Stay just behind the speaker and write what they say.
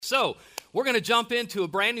So we're going to jump into a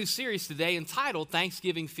brand new series today entitled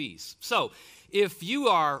Thanksgiving Feast. So if you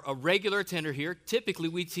are a regular attender here, typically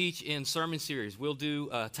we teach in sermon series. We'll do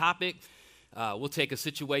a topic, we'll take a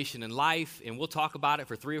situation in life, and we'll talk about it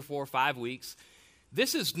for 3 or 4 or 5 weeks.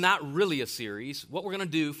 This is not really a series. What we're going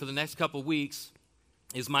to do for the next couple of weeks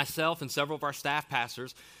is myself and several of our staff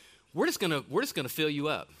pastors, we're just going to fill you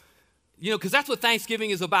up. You know, because that's what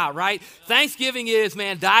Thanksgiving is about, right? Thanksgiving is,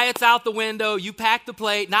 man, diet's out the window. You pack the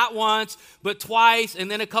plate, not once, but twice.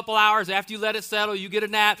 And then a couple hours after you let it settle, you get a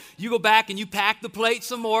nap. You go back and you pack the plate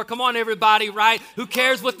some more. Come on, everybody, right? Who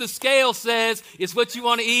cares what the scale says? It's what you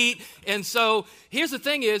want to eat. And so here's the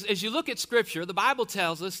thing is, as you look at Scripture, the Bible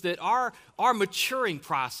tells us that our maturing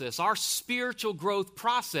process, our spiritual growth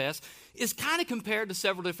process is kind of compared to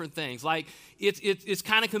several different things. Like it's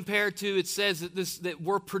kind of compared to, it says that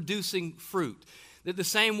we're producing fruit. That the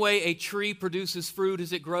same way a tree produces fruit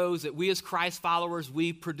as it grows, that we as Christ followers,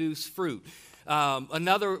 we produce fruit.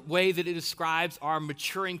 Another way that it describes our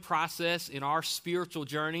maturing process in our spiritual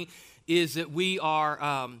journey is that we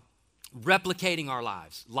are replicating our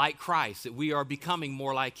lives like Christ, that we are becoming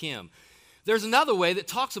more like Him. There's another way that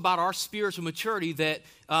talks about our spiritual maturity that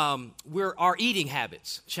our eating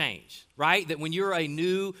habits change, right? That when you're a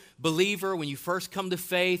new believer, when you first come to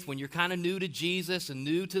faith, when you're kind of new to Jesus and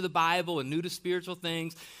new to the Bible and new to spiritual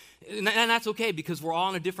things, and that's okay because we're all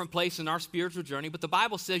in a different place in our spiritual journey, but the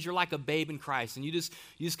Bible says you're like a babe in Christ and you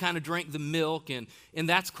just kind of drink the milk, and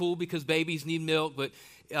that's cool because babies need milk, but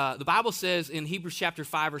the Bible says in Hebrews chapter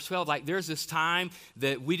 5 verse 12, like there's this time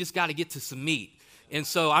that we just got to get to some meat. And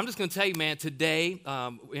so I'm just going to tell you, man, today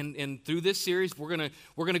and through this series, we're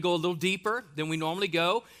gonna go a little deeper than we normally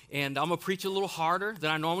go, and I'm going to preach a little harder than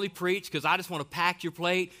I normally preach because I just want to pack your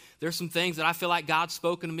plate. There's some things that I feel like God's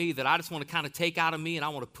spoken to me that I just want to kind of take out of me and I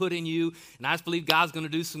want to put in you, and I just believe God's going to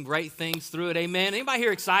do some great things through it. Amen. Anybody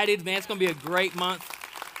here excited? Man, it's going to be a great month.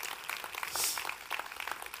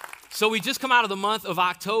 So we just come out of the month of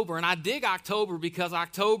October, and I dig October because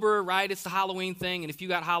October, right, it's the Halloween thing, and if you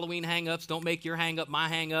got Halloween hang-ups, don't make your hang-up my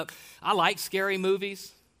hang-up. I like scary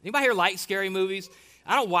movies. Anybody here like scary movies?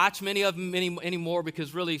 I don't watch many of them anymore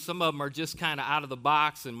because really some of them are just kind of out of the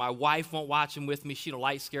box, and my wife won't watch them with me. She don't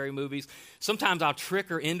like scary movies. Sometimes I'll trick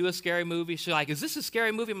her into a scary movie. She's like, is this a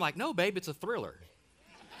scary movie? I'm like, no, babe, it's a thriller.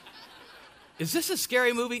 Is this a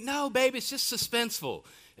scary movie? No, babe, it's just suspenseful.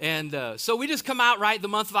 And so we just come out, right, the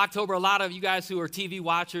month of October. A lot of you guys who are TV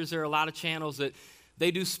watchers, there are a lot of channels that they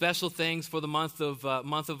do special things for the month of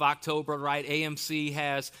October, right? AMC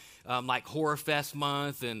has like Horror Fest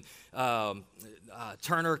month and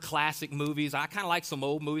Turner Classic Movies. I kind of like some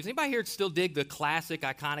old movies. Anybody here still dig the classic,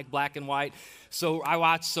 iconic black and white? So I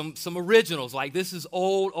watch some originals. Like this is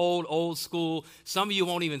old school. Some of you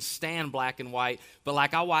won't even stand black and white, but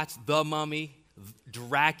like I watch The Mummy,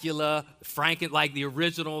 Dracula, like the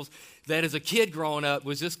originals, that as a kid growing up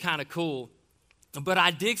was just kind of cool. But I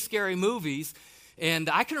dig scary movies, and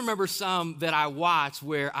I can remember some that I watched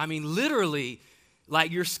where, I mean, literally, like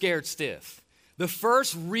you're scared stiff. The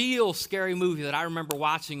first real scary movie that I remember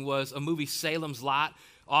watching was a movie, Salem's Lot,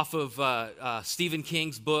 off of Stephen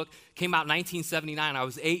King's book. Came out in 1979. I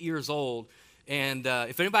was 8 years old. And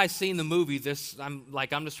if anybody's seen the movie, I'm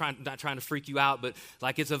just not trying to freak you out, but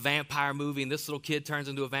like it's a vampire movie, and this little kid turns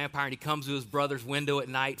into a vampire, and he comes to his brother's window at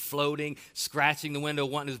night, floating, scratching the window,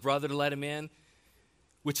 wanting his brother to let him in,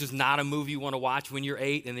 which is not a movie you want to watch when you're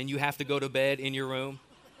 8, and then you have to go to bed in your room.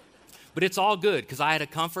 But it's all good, because I had a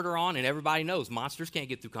comforter on, and everybody knows monsters can't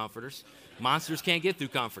get through comforters. Monsters can't get through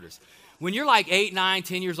comforters. When you're like 8, 9,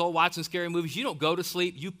 10 years old watching scary movies, you don't go to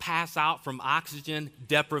sleep, you pass out from oxygen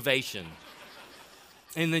deprivation.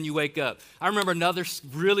 And then you wake up. I remember another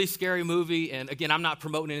really scary movie, and again, I'm not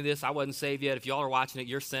promoting any of this. I wasn't saved yet. If y'all are watching it,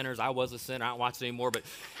 you're sinners. I was a sinner. I don't watch it anymore. But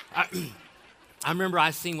I remember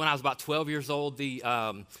I seen when I was about 12 years old the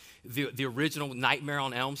original Nightmare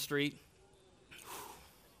on Elm Street.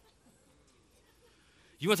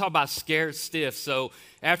 You want to talk about scared stiff. So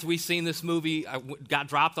after we seen this movie, I got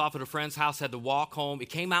dropped off at a friend's house, had to walk home. It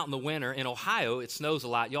came out in the winter. In Ohio, it snows a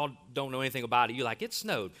lot. Y'all don't know anything about it. You're like, it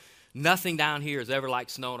snowed. Nothing down here is ever like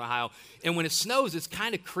snow in Ohio. And when it snows, it's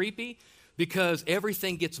kind of creepy because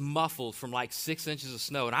everything gets muffled from like 6 inches of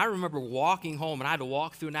snow. And I remember walking home, and I had to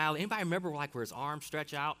walk through an alley. Anybody remember like where his arms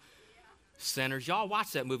stretch out? Sinners. Y'all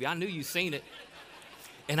watched that movie. I knew you seen it.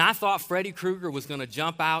 And I thought Freddy Krueger was going to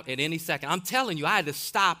jump out at any second. I'm telling you, I had to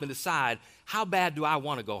stop and decide, how bad do I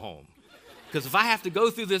want to go home? Because if I have to go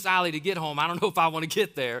through this alley to get home, I don't know if I want to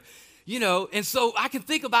get there. You know, and so I can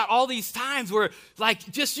think about all these times where,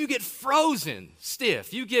 like, just you get frozen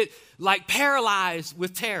stiff. You get, like, paralyzed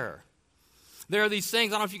with terror. There are these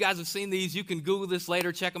things, I don't know if you guys have seen these. You can Google this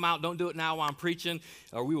later, check them out. Don't do it now while I'm preaching,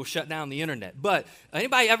 or we will shut down the internet. But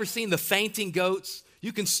anybody ever seen the fainting goats?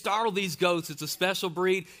 You can startle these goats. It's a special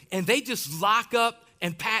breed, and they just lock up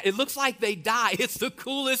and pat. It looks like they die. It's the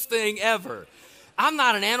coolest thing ever. I'm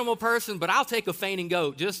not an animal person, but I'll take a fainting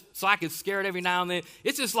goat just so I can scare it every now and then.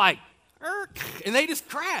 It's just like, and they just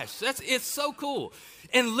crash. It's so cool.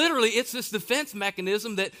 And literally, it's this defense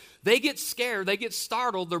mechanism that they get scared, they get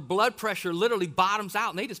startled, their blood pressure literally bottoms out,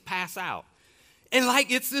 and they just pass out. And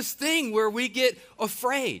like, it's this thing where we get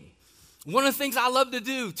afraid. One of the things I love to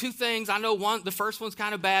do, two things. I know the first one's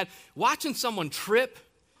kind of bad. Watching someone trip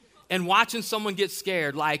and watching someone get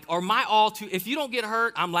scared. Like, if you don't get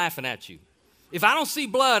hurt, I'm laughing at you. If I don't see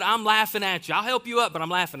blood, I'm laughing at you. I'll help you up, but I'm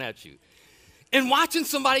laughing at you. And watching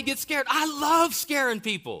somebody get scared, I love scaring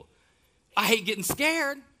people. I hate getting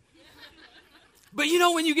scared. But you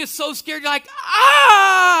know when you get so scared, you're like,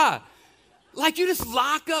 ah! Like you just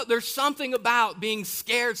lock up. There's something about being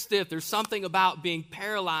scared stiff. There's something about being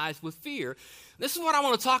paralyzed with fear. This is what I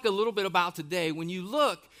want to talk a little bit about today. When you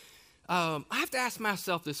look, I have to ask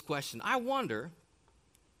myself this question. I wonder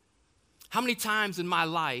how many times in my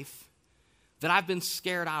life that I've been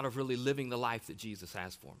scared out of really living the life that Jesus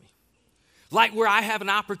has for me. Like where I have an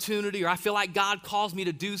opportunity, or I feel like God calls me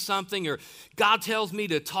to do something, or God tells me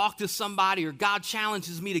to talk to somebody, or God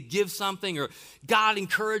challenges me to give something, or God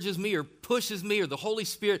encourages me or pushes me, or the Holy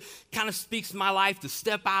Spirit kind of speaks in my life to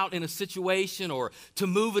step out in a situation or to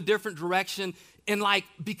move a different direction. And like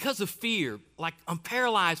because of fear, like I'm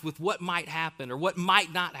paralyzed with what might happen or what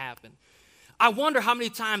might not happen. I wonder how many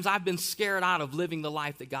times I've been scared out of living the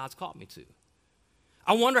life that God's called me to.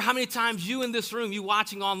 I wonder how many times you in this room, you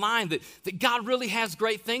watching online, that God really has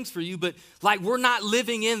great things for you, but like we're not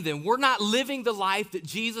living in them. We're not living the life that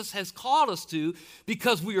Jesus has called us to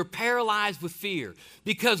because we are paralyzed with fear,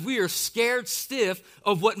 because we are scared stiff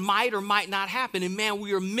of what might or might not happen. And man,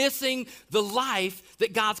 we are missing the life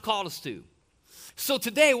that God's called us to. So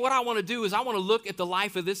today, what I want to do is I want to look at the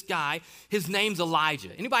life of this guy. His name's Elijah.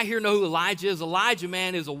 Anybody here know who Elijah is? Elijah,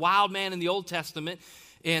 man, is a wild man in the Old Testament.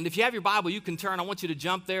 And if you have your Bible, you can turn. I want you to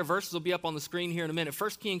jump there. Verses will be up on the screen here in a minute. 1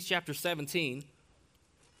 Kings chapter 17.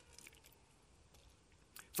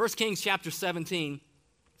 1 Kings chapter 17.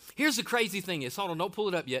 Here's the crazy thing is, hold on, don't pull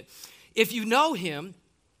it up yet. If you know him,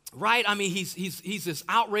 right, I mean, he's this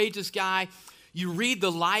outrageous guy. You read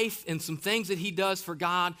the life and some things that he does for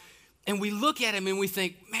God, and we look at him and we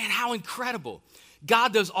think, man, how incredible.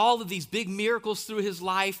 God does all of these big miracles through his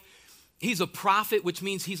life. He's a prophet, which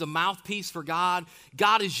means he's a mouthpiece for God.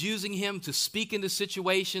 God is using him to speak into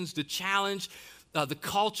situations, to challenge the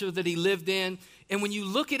culture that he lived in. And when you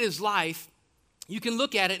look at his life, you can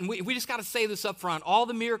look at it, and we just got to say this up front. All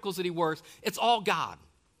the miracles that he works, it's all God.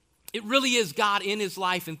 It really is God in his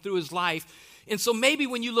life and through his life. And so maybe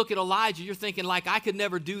when you look at Elijah, you're thinking like, I could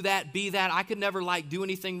never do that, be that. I could never like do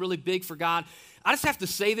anything really big for God. I just have to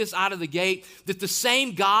say this out of the gate, that the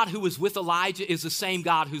same God who was with Elijah is the same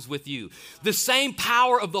God who's with you. The same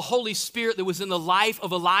power of the Holy Spirit that was in the life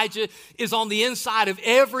of Elijah is on the inside of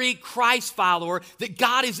every Christ follower, that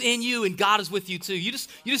God is in you and God is with you too. You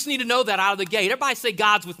just need to know that out of the gate. Everybody say,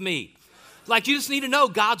 God's with me. Like you just need to know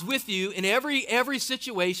God's with you in every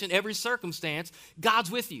situation, every circumstance, God's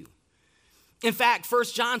with you. In fact, 1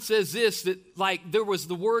 John says this, that like the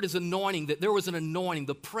word is anointing, that there was an anointing.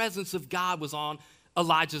 The presence of God was on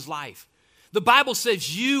Elijah's life. The Bible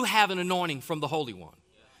says you have an anointing from the Holy One.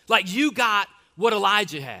 Like you got what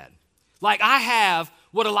Elijah had. Like I have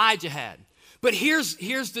what Elijah had. But here's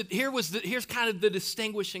kind of the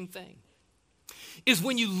distinguishing thing. Is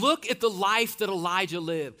when you look at the life that Elijah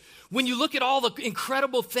lived, when you look at all the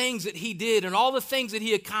incredible things that he did and all the things that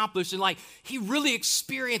he accomplished, and like he really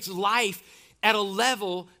experienced life at a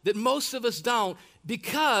level that most of us don't,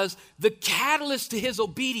 because the catalyst to his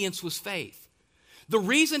obedience was faith. The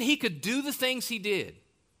reason he could do the things he did,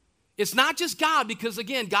 it's not just God, because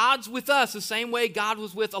again, God's with us the same way God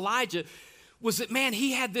was with Elijah, was that, man,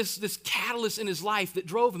 he had this catalyst in his life that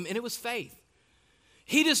drove him, and it was faith.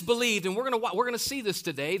 He just believed, and we're gonna see this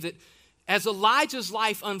today, that as Elijah's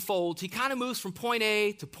life unfolds, he kind of moves from point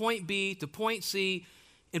A to point B to point C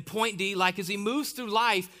and point D. Like as he moves through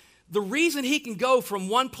life, the reason he can go from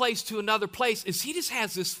one place to another place is he just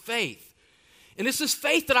has this faith. And it's this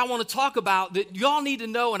faith that I want to talk about that y'all need to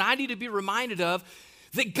know and I need to be reminded of,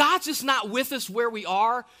 that God's just not with us where we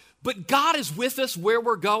are, but God is with us where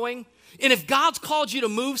we're going. And if God's called you to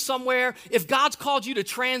move somewhere, if God's called you to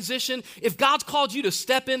transition, if God's called you to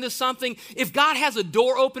step into something, if God has a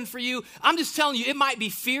door open for you, I'm just telling you, it might be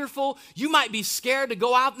fearful. You might be scared to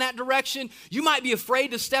go out in that direction. You might be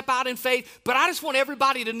afraid to step out in faith. But I just want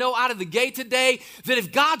everybody to know out of the gate today that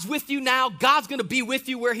if God's with you now, God's going to be with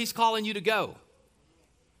you where he's calling you to go.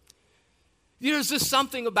 There's just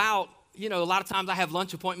something about, a lot of times I have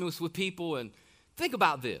lunch appointments with people, and think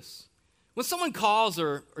about this. When someone calls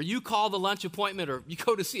or you call the lunch appointment or you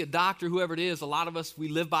go to see a doctor, whoever it is, a lot of us, we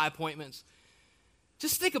live by appointments.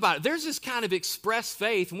 Just think about it. There's this kind of express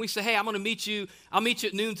faith when we say, hey, I'll meet you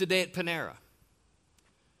at noon today at Panera.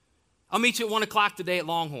 I'll meet you at 1 o'clock today at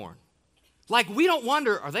Longhorn. Like, we don't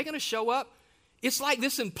wonder, are they going to show up? It's like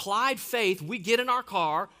this implied faith. We get in our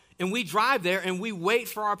car and we drive there and we wait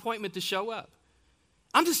for our appointment to show up.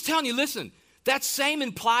 I'm just telling you, listen, that same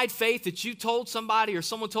implied faith that you told somebody or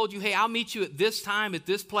someone told you, hey, I'll meet you at this time, at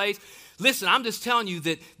this place. Listen, I'm just telling you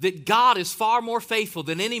that God is far more faithful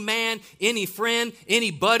than any man, any friend,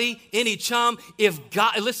 any buddy, any chum. If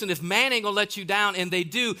man ain't going to let you down, and they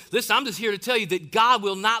do, listen, I'm just here to tell you that God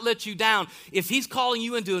will not let you down. If he's calling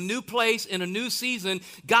you into a new place, in a new season,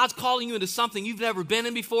 God's calling you into something you've never been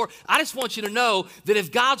in before, I just want you to know that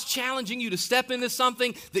if God's challenging you to step into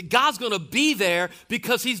something, that God's going to be there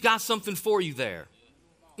because he's got something for you there.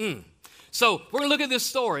 So we're going to look at this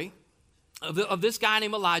story of this guy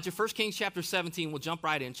named Elijah. 1 Kings chapter 17, we'll jump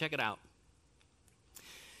right in, check it out.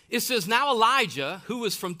 It says, now Elijah, who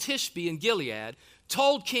was from Tishbe in Gilead,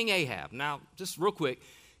 told King Ahab. Now, just real quick,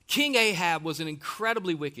 King Ahab was an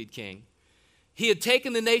incredibly wicked king. He had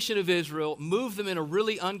taken the nation of Israel, moved them in a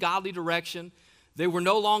really ungodly direction. They were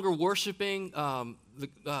no longer worshiping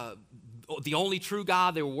the only true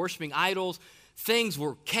God. They were worshiping idols. Things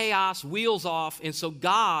were chaos, wheels off, and so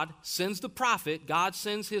God sends the prophet, God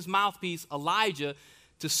sends his mouthpiece, Elijah,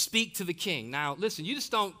 to speak to the king. Now, listen, you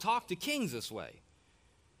just don't talk to kings this way.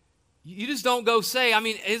 You just don't go say,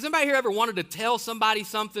 has anybody here ever wanted to tell somebody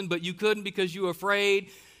something, but you couldn't because you were afraid?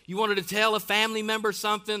 You wanted to tell a family member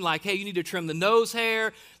something like, hey, you need to trim the nose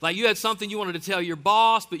hair. Like you had something you wanted to tell your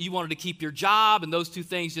boss, but you wanted to keep your job, and those two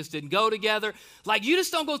things just didn't go together. Like you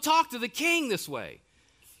just don't go talk to the king this way.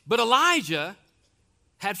 But Elijah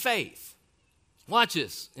had faith. Watch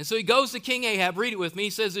this. And so he goes to King Ahab. Read it with me. He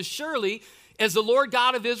says, as surely as the Lord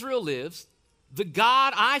God of Israel lives, the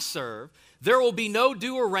God I serve, there will be no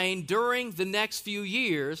dew or rain during the next few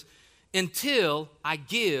years until I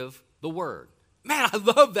give the word. Man, I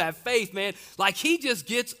love that faith, man. Like he just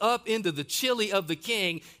gets up into the chili of the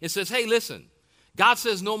king and says, hey, listen, God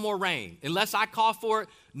says no more rain. Unless I call for it,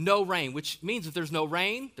 no rain, which means if there's no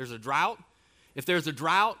rain, there's a drought. If there's a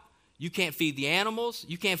drought, you can't feed the animals.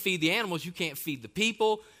 You can't feed the animals. You can't feed the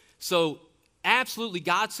people. So absolutely,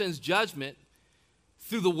 God sends judgment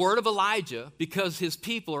through the word of Elijah because his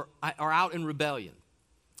people are out in rebellion.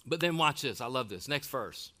 But then watch this. I love this. Next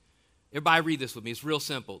verse. Everybody read this with me. It's real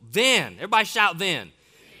simple. Then, everybody shout then.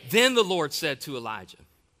 Then the Lord said to Elijah.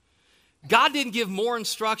 God didn't give more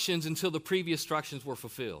instructions until the previous instructions were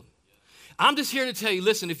fulfilled. I'm just here to tell you,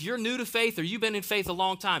 listen, if you're new to faith or you've been in faith a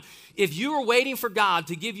long time, if you are waiting for God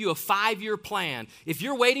to give you a 5-year plan, if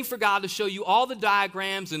you're waiting for God to show you all the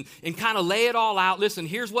diagrams and kind of lay it all out, listen,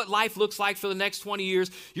 here's what life looks like for the next 20 years.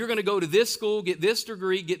 You're going to go to this school, get this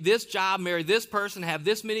degree, get this job, marry this person, have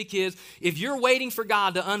this many kids. If you're waiting for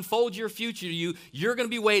God to unfold your future to you, you're going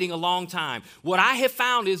to be waiting a long time. What I have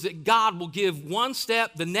found is that God will give one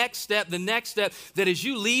step, the next step, that as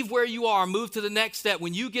you leave where you are, move to the next step.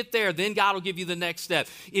 When you get there, then God will give you the next step.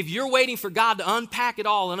 If you're waiting for God to unpack it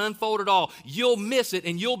all and unfold it all, you'll miss it,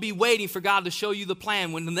 and you'll be waiting for God to show you the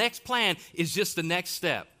plan when the next plan is just the next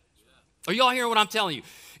step. Are y'all hearing what I'm telling you?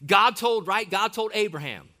 God told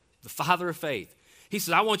Abraham, the father of faith, he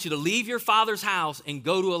said, I want you to leave your father's house and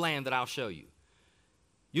go to a land that I'll show you.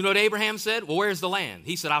 You know what Abraham said? Well, where's the land?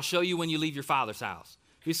 He said, I'll show you when you leave your father's house.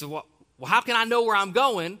 He said, well, how can I know where I'm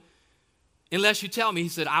going unless you tell me? He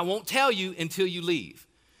said, I won't tell you until you leave.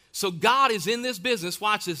 So God is in this business.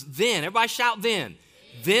 Watch this. Then, everybody shout then.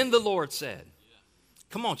 Then the Lord said.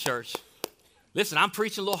 Come on, church. Listen, I'm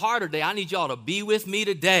preaching a little harder today. I need y'all to be with me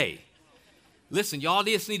today. Listen, y'all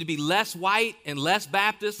just need to be less white and less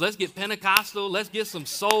Baptist. Let's get Pentecostal. Let's get some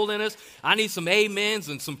soul in us. I need some amens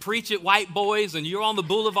and some preach it white boys, and you're on the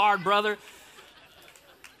boulevard, brother.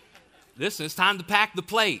 Listen, it's time to pack the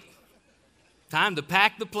plate. Time to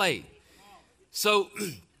pack the plate. So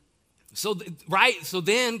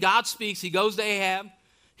then God speaks. He goes to Ahab.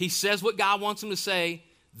 He says what God wants him to say.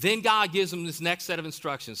 Then God gives him this next set of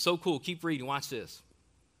instructions. So cool. Keep reading. Watch this.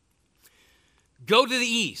 Go to the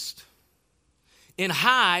east and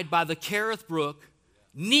hide by the Kerith Brook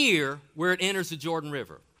near where it enters the Jordan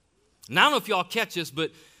River. Now, I don't know if y'all catch this,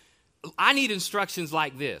 but I need instructions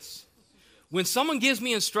like this. When someone gives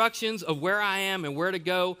me instructions of where I am and where to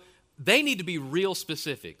go, they need to be real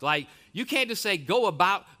specific. Like, you can't just say, go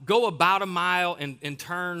about a mile and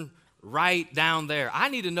turn right down there. I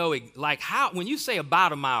need to know, like, how, when you say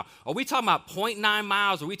about a mile, are we talking about 0.9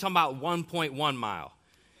 miles or are we talking about 1.1 mile?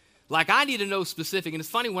 Like, I need to know specific. And it's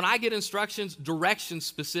funny, when I get instructions, directions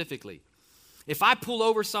specifically, if I pull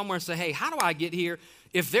over somewhere and say, hey, how do I get here?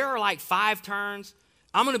 If there are like 5 turns,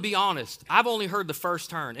 I'm going to be honest. I've only heard the first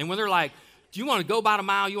turn. And when they're like, do you want to go about a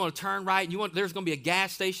mile? You want to turn right? There's going to be a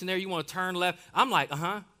gas station there. You want to turn left? I'm like,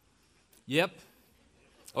 yep.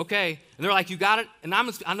 Okay. And they're like, you got it? And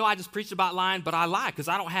I know I just preached about lying, but I lie because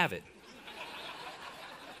I don't have it.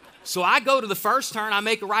 So I go to the first turn, I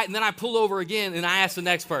make a right, and then I pull over again, and I ask the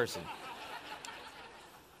next person.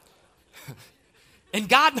 And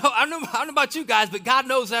God knows, I don't know about you guys, but God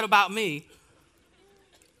knows that about me.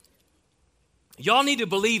 Y'all need to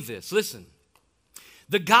believe this. Listen,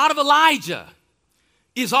 the God of Elijah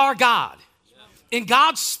is our God. And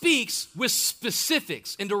God speaks with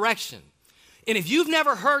specifics and direction. And if you've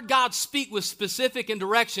never heard God speak with specific and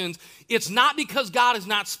directions, it's not because God is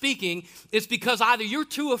not speaking. It's because either you're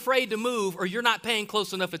too afraid to move or you're not paying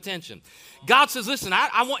close enough attention. God says, listen,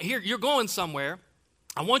 I want here, you're going somewhere.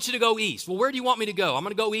 I want you to go east. Well, where do you want me to go? I'm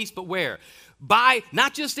going to go east, but where? By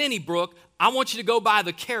not just any brook. I want you to go by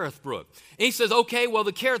the Kerith Brook. And he says, okay, well,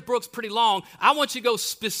 the Kerith Brook's pretty long. I want you to go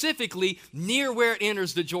specifically near where it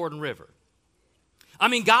enters the Jordan River. I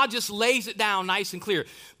mean, God just lays it down nice and clear.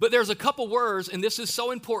 But there's a couple words, and this is so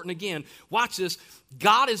important again. Watch this.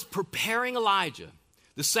 God is preparing Elijah.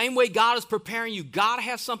 The same way God is preparing you, God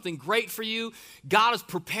has something great for you. God is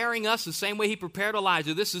preparing us the same way he prepared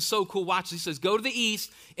Elijah. This is so cool. Watch this. He says, go to the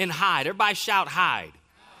east and hide. Everybody shout, hide.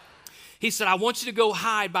 He said, I want you to go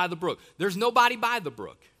hide by the brook. There's nobody by the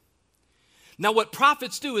brook. Now, what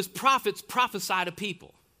prophets do is prophets prophesy to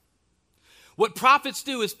people. What prophets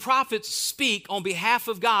do is prophets speak on behalf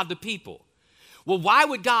of God to people. Well, why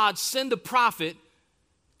would God send a prophet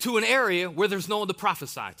to an area where there's no one to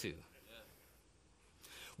prophesy to?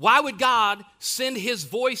 Why would God send his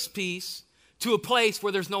voice piece to a place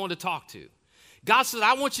where there's no one to talk to? God says,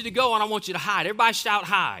 I want you to go and I want you to hide. Everybody shout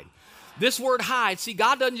hide. This word hide, see,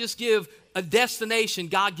 God doesn't just give a destination,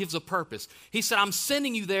 God gives a purpose. He said, I'm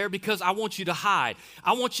sending you there because I want you to hide.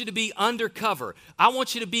 I want you to be undercover. I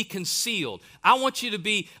want you to be concealed. I want you to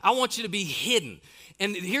be hidden.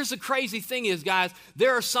 And here's the crazy thing is, guys,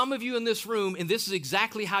 there are some of you in this room, and this is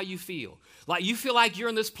exactly how you feel. Like you feel like you're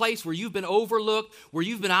in this place where you've been overlooked, where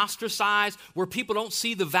you've been ostracized, where people don't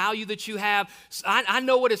see the value that you have. I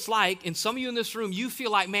know what it's like. And some of you in this room, you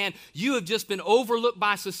feel like, man, you have just been overlooked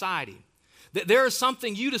by society. That there is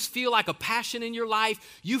something, you just feel like a passion in your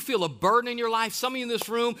life. You feel a burden in your life. Some of you in this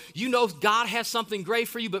room, you know God has something great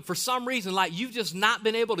for you, but for some reason, like you've just not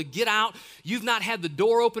been able to get out. You've not had the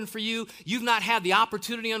door open for you. You've not had the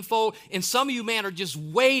opportunity unfold. And some of you, man, are just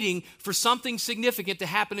waiting for something significant to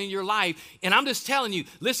happen in your life. And I'm just telling you,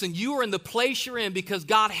 listen, you are in the place you're in because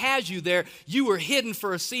God has you there. You were hidden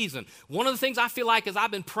for a season. One of the things I feel like as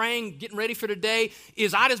I've been praying, getting ready for today,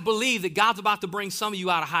 is I just believe that God's about to bring some of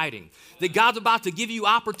you out of hiding. That God's about to give you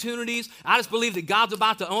opportunities. I just believe that God's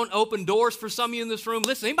about to open doors for some of you in this room.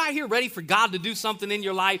 Listen, anybody here ready for God to do something in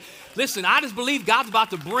your life? Listen, I just believe God's about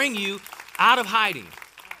to bring you out of hiding.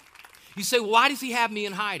 You say, well, why does he have me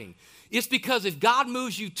in hiding? It's because if God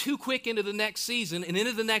moves you too quick into the next season and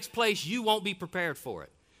into the next place, you won't be prepared for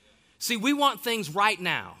it. See, we want things right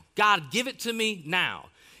now. God, give it to me now.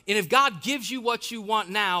 And if God gives you what you want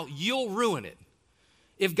now, you'll ruin it.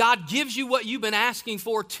 If God gives you what you've been asking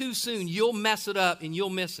for too soon, you'll mess it up and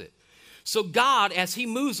you'll miss it. So God, as he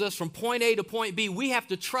moves us from point A to point B, we have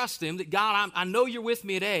to trust him that God, I know you're with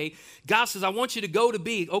me at A. God says, I want you to go to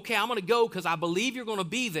B. Okay, I'm going to go because I believe you're going to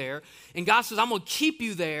be there. And God says, I'm going to keep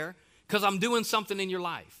you there because I'm doing something in your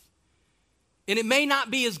life. And it may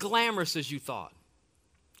not be as glamorous as you thought.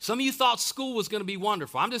 Some of you thought school was going to be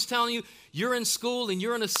wonderful. I'm just telling you, you're in school and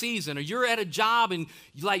you're in a season, or you're at a job and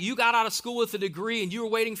like you got out of school with a degree and you were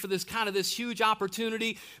waiting for this huge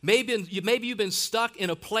opportunity. Maybe you've been stuck in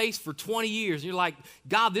a place for 20 years. And you're like,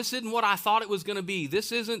 God, this isn't what I thought it was going to be.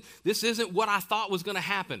 This isn't what I thought was going to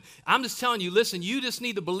happen. I'm just telling you, listen, you just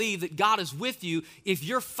need to believe that God is with you. If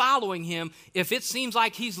you're following him, if it seems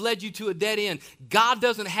like he's led you to a dead end, God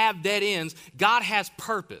doesn't have dead ends. God has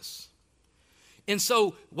purpose. And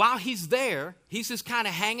so while he's there, he's just kind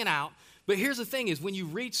of hanging out. But here's the thing is when you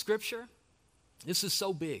read Scripture, this is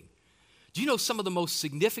so big. Do you know some of the most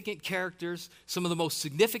significant characters, some of the most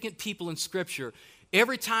significant people in Scripture,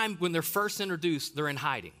 every time when they're first introduced, they're in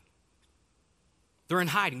hiding. They're in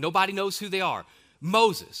hiding. Nobody knows who they are.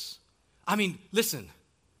 Moses. I mean, listen,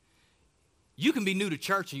 you can be new to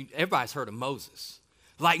church and everybody's heard of Moses.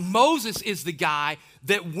 Like Moses is the guy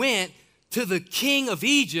that went to the king of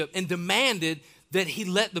Egypt and demanded that he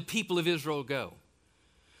let the people of Israel go.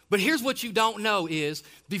 But here's what you don't know is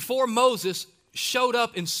before Moses showed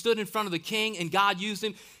up and stood in front of the king and God used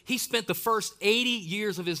him, he spent the first 80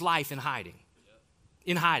 years of his life in hiding.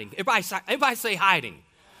 In hiding. Everybody say hiding.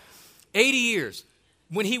 80 years.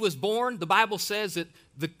 When he was born, the Bible says that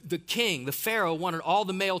the king, the Pharaoh, wanted all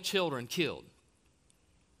the male children killed.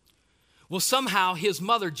 Well, somehow his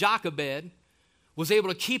mother, Jochebed, was able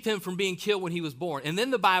to keep him from being killed when he was born. And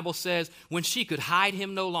then the Bible says when she could hide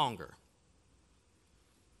him no longer.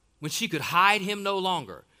 When she could hide him no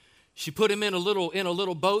longer. She put him in a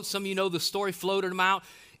little boat. Some of you know the story, floated him out.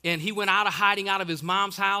 And he went out of hiding out of his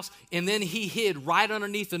mom's house, and then he hid right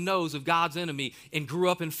underneath the nose of God's enemy and grew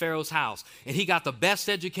up in Pharaoh's house. And he got the best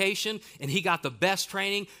education, and he got the best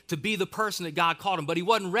training to be the person that God called him. But he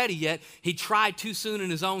wasn't ready yet. He tried too soon in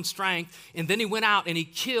his own strength, and then he went out and he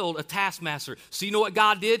killed a taskmaster. So you know what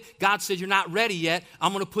God did? God said, you're not ready yet.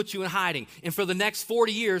 I'm going to put you in hiding. And for the next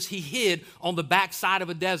 40 years, he hid on the backside of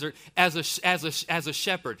a desert as a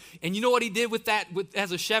shepherd. And you know what he did with that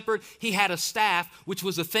as a shepherd? He had a staff, which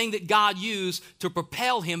was a thing that God used to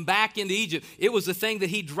propel him back into Egypt. It was the thing that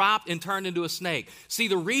he dropped and turned into a snake. See,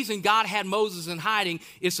 the reason God had Moses in hiding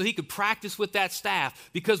is so he could practice with that staff.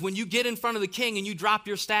 Because when you get in front of the king and you drop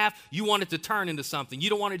your staff, you want it to turn into something. You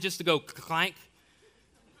don't want it just to go clank.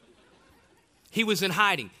 He was in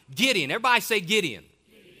hiding. Gideon, everybody say Gideon.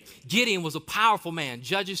 Gideon was a powerful man.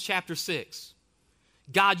 Judges chapter 6.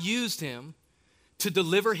 God used him to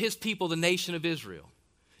deliver his people, the nation of Israel,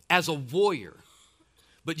 as a warrior.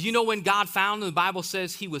 But you know when God found him, the Bible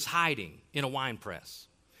says he was hiding in a wine press.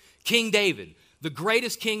 King David, the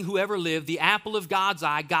greatest king who ever lived, the apple of God's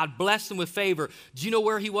eye, God blessed him with favor. Do you know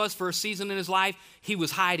where he was for a season in his life? He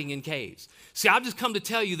was hiding in caves. See, I've just come to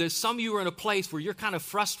tell you that some of you are in a place where you're kind of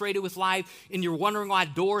frustrated with life and you're wondering why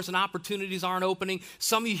doors and opportunities aren't opening.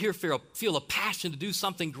 Some of you here feel a passion to do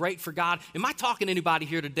something great for God. Am I talking to anybody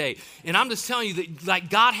here today? And I'm just telling you that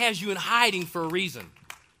like God has you in hiding for a reason.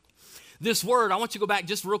 This word, I want you to go back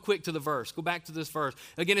just real quick to the verse. Go back to this verse.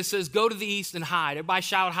 Again, it says, go to the east and hide. Everybody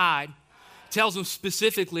shout hide. Tells them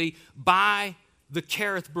specifically by the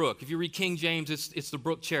Cherith brook. If you read King James, it's the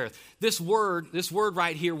brook Cherith. This word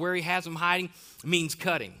right here, where he has them hiding, means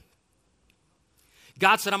cutting.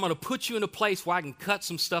 God said, I'm going to put you in a place where I can cut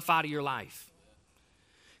some stuff out of your life.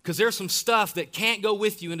 Because there's some stuff that can't go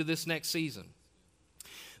with you into this next season.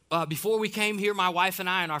 Before we came here, my wife and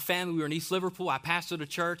I and our family, we were in East Liverpool. I pastored a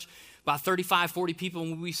church. About 35, 40 people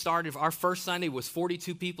when we started. Our first Sunday was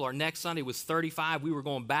 42 people. Our next Sunday was 35. We were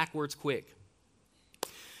going backwards quick.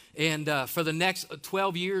 And for the next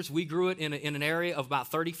 12 years, we grew it in an area of about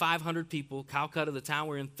 3,500 people. Calcutta, the town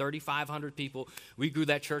we're in, 3,500 people. We grew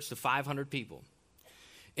that church to 500 people.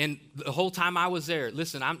 And the whole time I was there,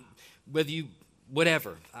 listen,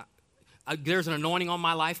 there's an anointing on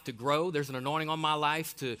my life to grow. There's an anointing on my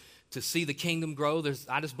life to see the kingdom grow.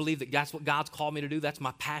 I just believe that that's what God's called me to do. That's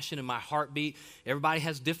my passion and my heartbeat. Everybody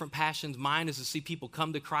has different passions. Mine is to see people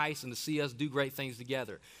come to Christ and to see us do great things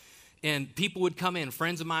together. And people would come in,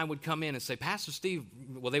 friends of mine would come in and say, Pastor Steve,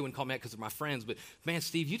 well, they wouldn't call me that because they're my friends, but man,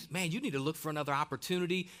 Steve, you need to look for another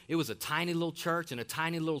opportunity. It was a tiny little church in a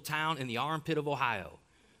tiny little town in the armpit of Ohio.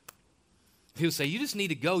 He would say, you just need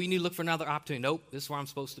to go. You need to look for another opportunity. Nope, this is where I'm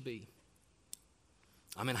supposed to be.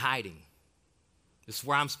 I'm in hiding. This is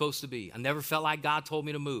where I'm supposed to be. I never felt like God told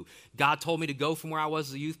me to move. God told me to go from where I was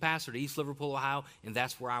as a youth pastor to East Liverpool, Ohio, and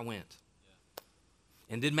that's where I went. Yeah.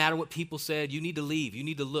 And it didn't matter what people said. You need to leave. You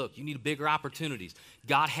need to look. You need bigger opportunities.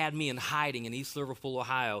 God had me in hiding in East Liverpool,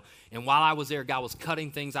 Ohio, and while I was there, God was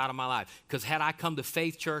cutting things out of my life. Because had I come to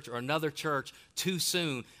Faith Church or another church too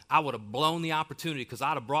soon, I would have blown the opportunity because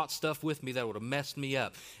I'd have brought stuff with me that would have messed me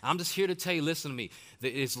up. I'm just here to tell you, listen to me,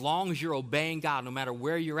 that as long as you're obeying God, no matter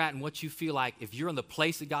where you're at and what you feel like, if you're in the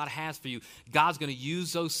place that God has for you, God's going to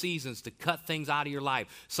use those seasons to cut things out of your life.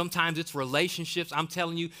 Sometimes it's relationships. I'm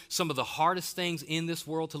telling you, some of the hardest things in this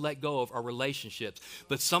world to let go of are relationships.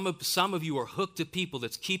 But some of you are hooked to people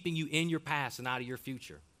that's keeping you in your past and out of your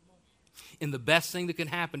future. And the best thing that can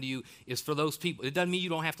happen to you is for those people. It doesn't mean you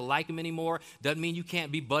don't have to like them anymore. Doesn't mean you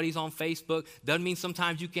can't be buddies on Facebook. Doesn't mean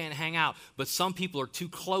sometimes you can't hang out. But some people are too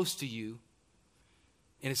close to you,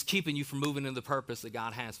 and it's keeping you from moving into the purpose that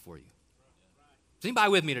God has for you. Is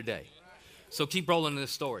anybody with me today? So keep rolling in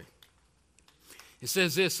this story. It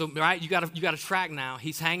says this, so right, you got a track now.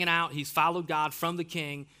 He's hanging out. He's followed God from the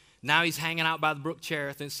king. Now he's hanging out by the brook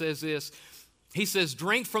Cherith. And it says this. He says,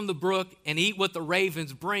 drink from the brook and eat what the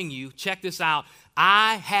ravens bring you. Check this out.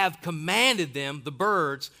 I have commanded them, the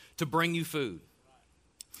birds, to bring you food.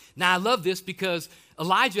 Now, I love this because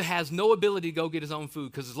Elijah has no ability to go get his own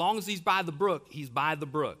food because as long as he's by the brook, he's by the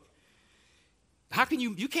brook. How can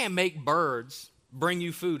you can't make birds bring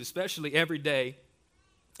you food, especially every day,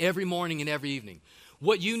 every morning and every evening.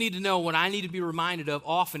 What you need to know, what I need to be reminded of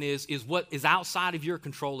often is what is outside of your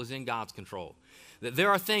control is in God's control. That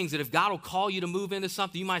there are things that if God will call you to move into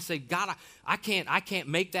something, you might say, God, I can't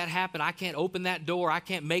make that happen. I can't open that door. I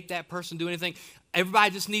can't make that person do anything.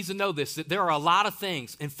 Everybody just needs to know this, that there are a lot of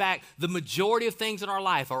things. In fact, the majority of things in our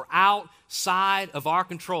life are outside of our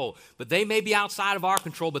control. But they may be outside of our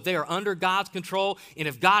control, but they are under God's control. And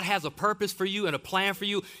if God has a purpose for you and a plan for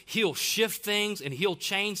you, he'll shift things and he'll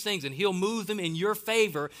change things and he'll move them in your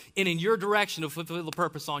favor and in your direction to fulfill the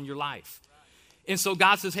purpose on your life. And so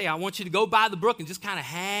God says, hey, I want you to go by the brook and just kind of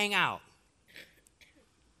hang out.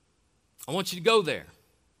 I want you to go there.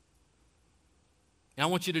 And I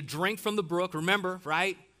want you to drink from the brook. Remember,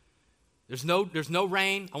 right? There's no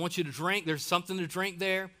rain. I want you to drink. There's something to drink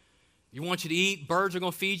there. You want you to eat. Birds are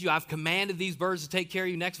going to feed you. I've commanded these birds to take care of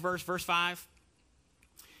you. Next verse, verse 5.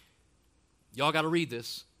 Y'all got to read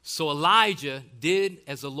this. So Elijah did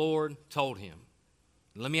as the Lord told him.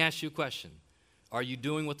 Let me ask you a question. Are you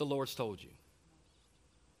doing what the Lord's told you?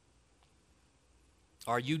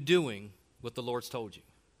 Are you doing what the Lord's told you?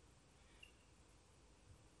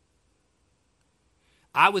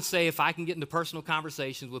 I would say if I can get into personal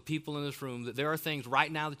conversations with people in this room, that there are things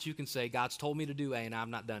right now that you can say, God's told me to do A and I've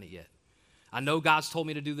not done it yet. I know God's told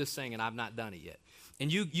me to do this thing and I've not done it yet.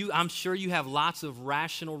 And I'm sure you have lots of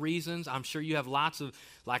rational reasons. I'm sure you have lots of,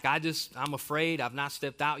 I'm afraid, I've not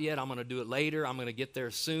stepped out yet. I'm going to do it later. I'm going to get there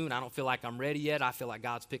soon. I don't feel like I'm ready yet. I feel like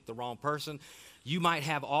God's picked the wrong person. You might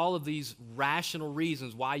have all of these rational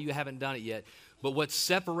reasons why you haven't done it yet. But what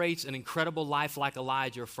separates an incredible life like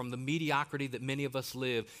Elijah from the mediocrity that many of us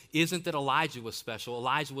live isn't that Elijah was special.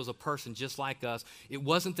 Elijah was a person just like us. It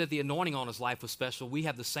wasn't that the anointing on his life was special. We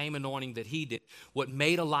have the same anointing that he did. What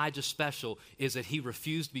made Elijah special is that he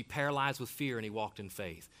refused to be paralyzed with fear and he walked in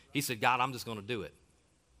faith. He said, God, I'm just going to do it.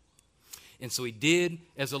 And so he did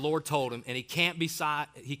as the Lord told him, and he camped beside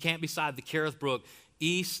the Cherith Brook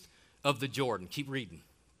east of the Jordan. Keep reading.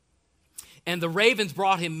 And the ravens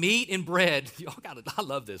brought him meat and bread. I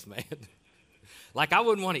love this, man. Like, I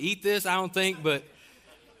wouldn't want to eat this, I don't think, but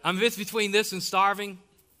I'm just between this and starving.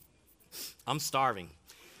 I'm starving.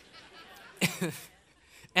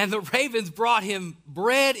 And the ravens brought him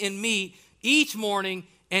bread and meat each morning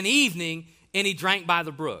and evening, and he drank by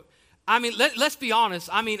the brook. I mean, let's be honest.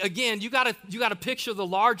 I mean, again, you got to picture the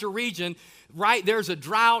larger region, right? There's a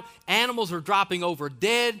drought. Animals are dropping over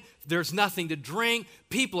dead. There's nothing to drink.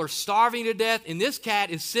 People are starving to death. And this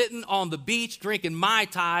cat is sitting on the beach drinking Mai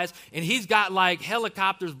Tais, and he's got like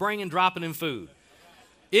helicopters dropping him food.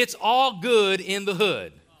 It's all good in the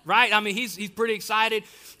hood, right? I mean, he's pretty excited.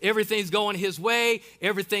 Everything's going his way.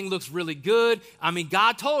 Everything looks really good. I mean,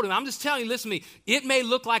 God told him, I'm just telling you, listen to me, it may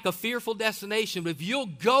look like a fearful destination, but if you'll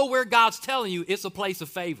go where God's telling you, it's a place of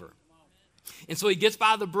favor. And so he gets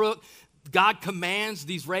by the brook. God commands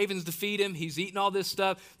these ravens to feed him. He's eating all this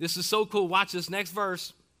stuff. This is so cool. Watch this next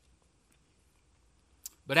verse.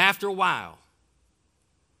 But after a while,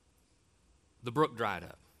 the brook dried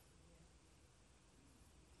up.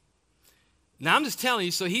 Now, I'm just telling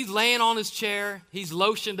you, so he's laying on his chair. He's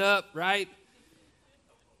lotioned up, right?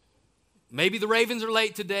 Maybe the ravens are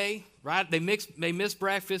late today, right? They miss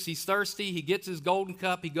breakfast. He's thirsty. He gets his golden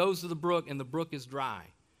cup. He goes to the brook, and the brook is dry.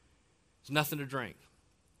 There's nothing to drink.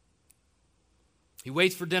 He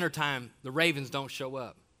waits for dinner time. The ravens don't show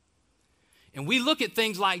up. And we look at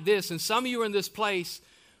things like this, and some of you are in this place,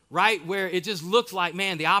 right, where it just looks like,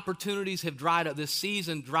 man, the opportunities have dried up. This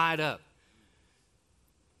season dried up.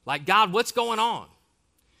 Like, God, what's going on?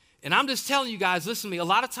 And I'm just telling you guys, listen to me, a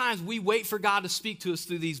lot of times we wait for God to speak to us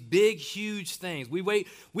through these big, huge things. We wait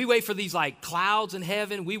for these like clouds in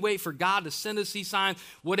heaven. We wait for God to send us these signs.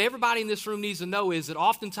 What everybody in this room needs to know is that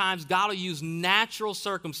oftentimes God will use natural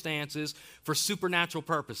circumstances for supernatural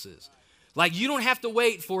purposes. Like, you don't have to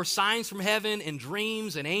wait for signs from heaven and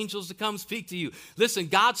dreams and angels to come speak to you. Listen,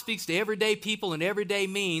 God speaks to everyday people and everyday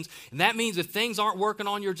means, and that means if things aren't working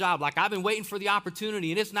on your job, like I've been waiting for the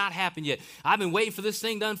opportunity and it's not happened yet. I've been waiting for this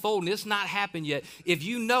thing to unfold and it's not happened yet. If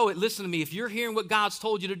you know it, listen to me, if you're hearing what God's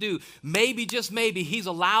told you to do, maybe, just maybe, he's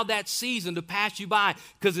allowed that season to pass you by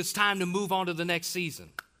because it's time to move on to the next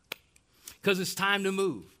season. Because it's time to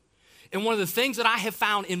move. And one of the things that I have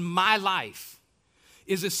found in my life,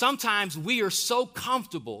 is that sometimes we are so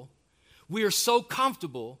comfortable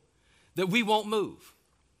that we won't move.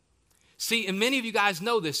 See, and many of you guys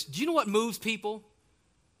know this. Do you know what moves people?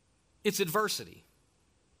 It's adversity.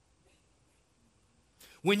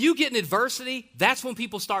 When you get in adversity, that's when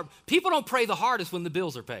people don't pray the hardest when the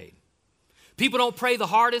bills are paid. People don't pray the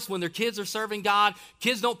hardest when their kids are serving God.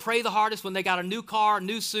 Kids don't pray the hardest when they got a new car,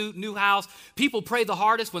 new suit, new house. People pray the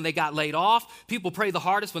hardest when they got laid off. People pray the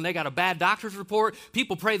hardest when they got a bad doctor's report.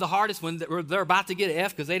 People pray the hardest when they're about to get an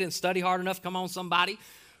F because they didn't study hard enough. Come on, somebody.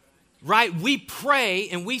 Right? We pray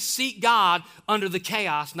and we seek God under the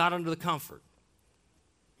chaos, not under the comfort.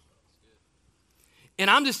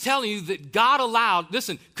 And I'm just telling you that God allowed,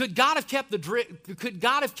 listen, could God have kept the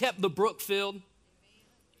brook filled?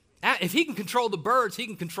 If he can control the birds, he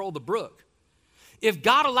can control the brook. If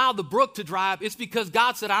God allowed the brook to dry up, it's because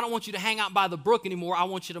God said, I don't want you to hang out by the brook anymore. I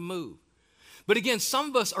want you to move. But again, some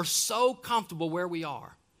of us are so comfortable where we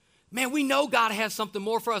are. Man, we know God has something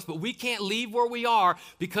more for us, but we can't leave where we are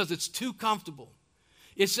because it's too comfortable.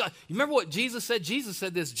 You remember what Jesus said? Jesus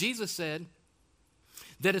said this. Jesus said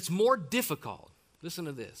that it's more difficult. Listen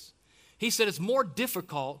to this. He said it's more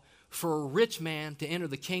difficult for a rich man to enter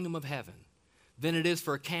the kingdom of heaven than it is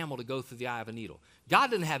for a camel to go through the eye of a needle.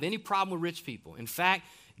 God doesn't have any problem with rich people. In fact,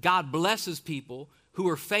 God blesses people who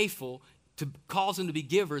are faithful to cause them to be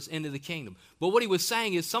givers into the kingdom. But what he was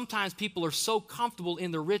saying is sometimes people are so comfortable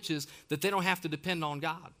in their riches that they don't have to depend on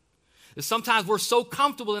God. That sometimes we're so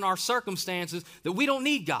comfortable in our circumstances that we don't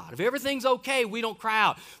need God. If everything's okay, we don't cry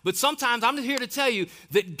out. But sometimes I'm just here to tell you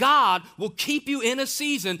that God will keep you in a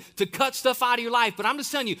season to cut stuff out of your life. But I'm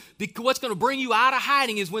just telling you, what's going to bring you out of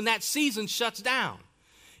hiding is when that season shuts down.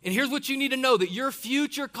 And here's what you need to know, that your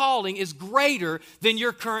future calling is greater than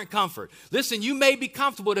your current comfort. Listen, you may be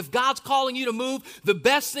comfortable, but if God's calling you to move, the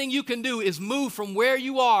best thing you can do is move from where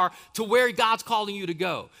you are to where God's calling you to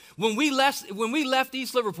go. When we left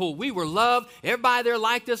East Liverpool, we were loved. Everybody there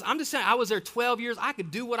liked us. I'm just saying, I was there 12 years. I could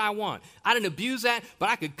do what I want. I didn't abuse that, but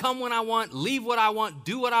I could come when I want, leave what I want,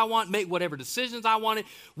 do what I want, make whatever decisions I wanted.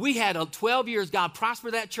 We had 12 years. God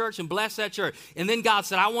prospered that church and blessed that church. And then God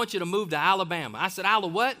said, I want you to move to Alabama. I said,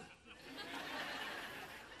 Alabama, what?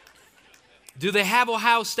 Do they have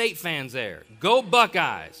Ohio State fans there? Go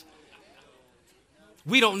Buckeyes.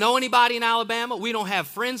 We don't know anybody in Alabama. We don't have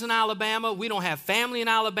friends in Alabama. We don't have family in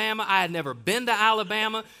Alabama. I had never been to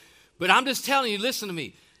Alabama. But I'm just telling you, listen to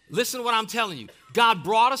me. Listen to what I'm telling you. God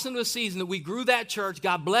brought us into a season that we grew that church.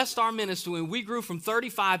 God blessed our ministry, and we grew from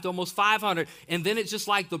 35 to almost 500. And then it's just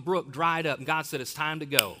like the brook dried up, and God said, it's time to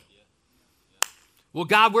go. Well,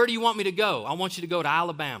 God, where do you want me to go? I want you to go to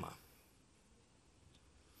Alabama.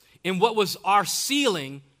 And what was our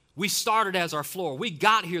ceiling, we started as our floor. We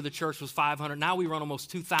got here, the church was 500. Now we run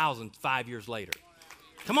almost 2,000 5 years later.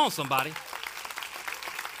 Come on, somebody.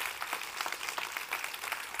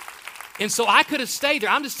 And so I could have stayed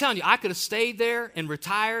there. I'm just telling you, I could have stayed there and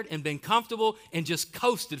retired and been comfortable and just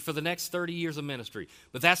coasted for the next 30 years of ministry.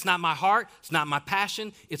 But that's not my heart. It's not my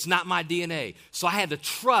passion. It's not my DNA. So I had to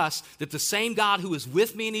trust that the same God who is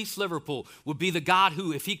with me in East Liverpool would be the God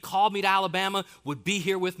who, if he called me to Alabama, would be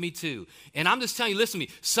here with me too. And I'm just telling you, listen to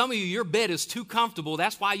me, some of you, your bed is too comfortable.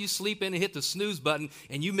 That's why you sleep in and hit the snooze button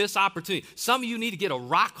and you miss opportunity. Some of you need to get a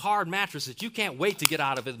rock hard mattress that you can't wait to get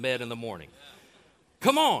out of his bed in the morning.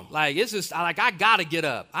 Come on, it's just I got to get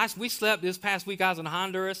up. We slept this past week. I was in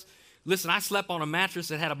Honduras. Listen, I slept on a mattress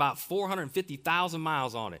that had about 450,000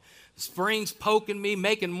 miles on it. Springs poking me,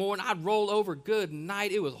 making more, and I'd roll over. Good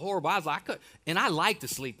night. It was horrible. I like to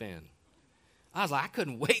sleep in. I was like, I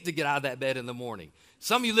couldn't wait to get out of that bed in the morning.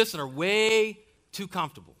 Some of you listen are way too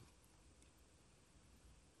comfortable.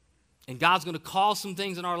 And God's going to cause some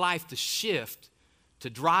things in our life to shift, to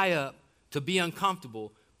dry up, to be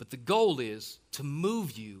uncomfortable. But the goal is to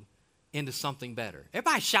move you into something better.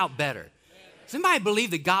 Everybody shout better. Does anybody believe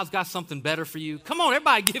that God's got something better for you? Come on,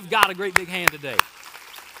 everybody give God a great big hand today.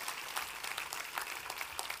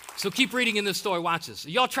 So keep reading in this story. Watch this.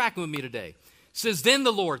 Y'all tracking with me today. It says, then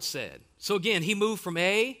the Lord said. So again, he moved from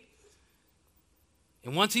A.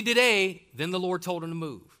 And once he did A, then the Lord told him to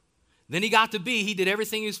move. Then he got to B. He did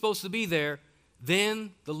everything he was supposed to be there.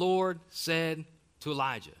 Then the Lord said to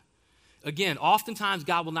Elijah. Again, oftentimes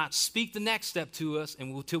God will not speak the next step to us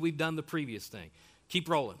until we've done the previous thing. Keep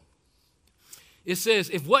rolling. It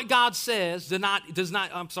says, if what God says does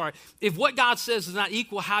not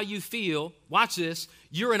equal how you feel, watch this,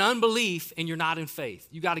 you're in unbelief and you're not in faith.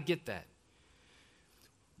 You got to get that.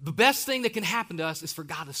 The best thing that can happen to us is for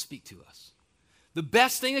God to speak to us. The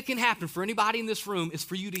best thing that can happen for anybody in this room is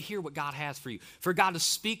for you to hear what God has for you, for God to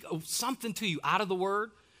speak something to you out of the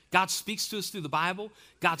Word. God speaks to us through the Bible.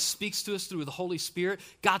 God speaks to us through the Holy Spirit.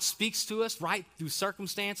 God speaks to us, right, through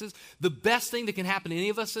circumstances. The best thing that can happen to any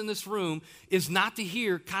of us in this room is not to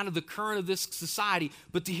hear kind of the current of this society,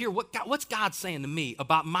 but to hear what's God saying to me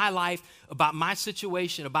about my life, about my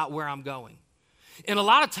situation, about where I'm going. And a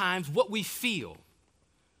lot of times what we feel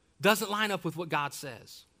doesn't line up with what God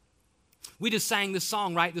says. We just sang this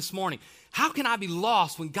song right this morning. How can I be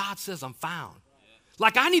lost when God says I'm found?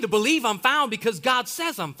 Like, I need to believe I'm found because God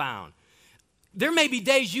says I'm found. There may be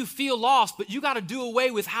days you feel lost, but you got to do away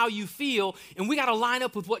with how you feel, and we got to line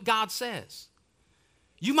up with what God says.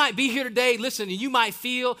 You might be here today, listen, and you might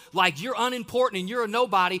feel like you're unimportant and you're a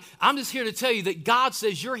nobody. I'm just here to tell you that God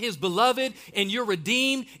says you're his beloved and you're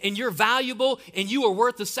redeemed and you're valuable and you are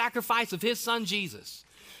worth the sacrifice of his son, Jesus.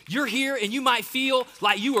 You're here and you might feel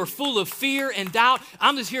like you are full of fear and doubt.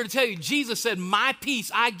 I'm just here to tell you, Jesus said, my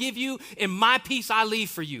peace I give you and my peace I leave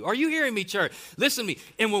for you. Are you hearing me, church? Listen to me.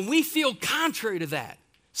 And when we feel contrary to that,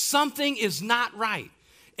 something is not right.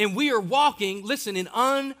 And we are walking, listen, in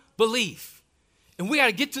unbelief. And we got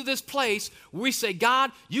to get to this place where we say,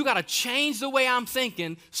 God, you got to change the way I'm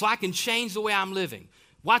thinking so I can change the way I'm living.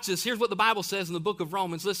 Watch this. Here's what the Bible says in the book of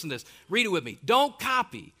Romans. Listen to this. Read it with me. Don't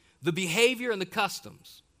copy the behavior and the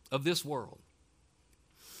customs of this world,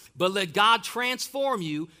 but let God transform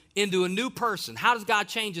you into a new person. How does God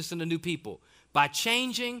change us into new people? By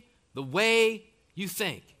changing the way you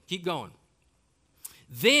think. Keep going.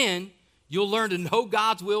 Then you'll learn to know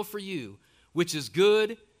God's will for you, which is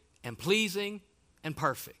good and pleasing and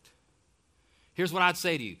perfect. Here's what I'd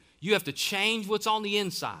say to you. You have to change what's on the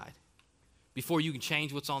inside before you can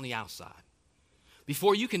change what's on the outside.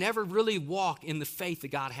 Before you can ever really walk in the faith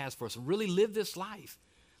that God has for us and really live this life.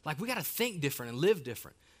 Like, we got to think different and live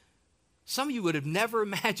different. Some of you would have never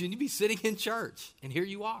imagined you'd be sitting in church, and here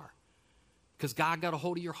you are. Because God got a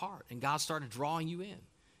hold of your heart, and God started drawing you in,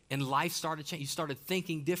 and life started changing. You started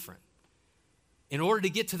thinking different. In order to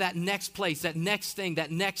get to that next place, that next thing, that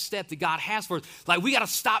next step that God has for us, like, we got to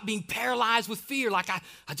stop being paralyzed with fear. Like,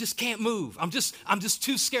 I just can't move. I'm just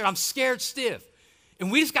too scared. I'm scared stiff.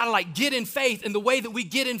 And we just got to like get in faith. And the way that we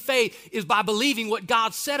get in faith is by believing what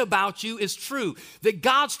God said about you is true. That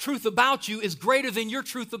God's truth about you is greater than your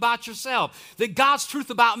truth about yourself. That God's truth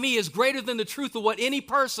about me is greater than the truth of what any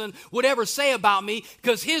person would ever say about me,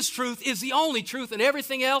 because his truth is the only truth, and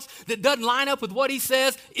everything else that doesn't line up with what he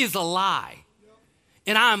says is a lie.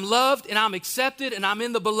 And I am loved, and I'm accepted, and I'm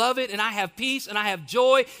in the beloved, and I have peace, and I have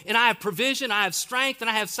joy, and I have provision, I have strength, and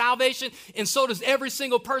I have salvation, and so does every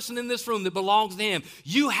single person in this room that belongs to him.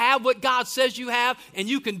 You have what God says you have, and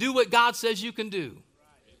you can do what God says you can do.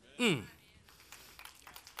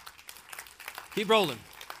 Keep rolling.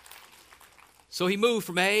 So he moved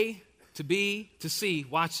from A to B to C.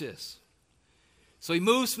 Watch this. So he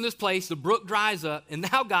moves from this place, the brook dries up, and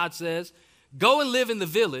now God says, go and live in the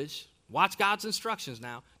village. Watch God's instructions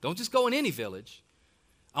now. Don't just go in any village.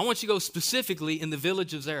 I want you to go specifically in the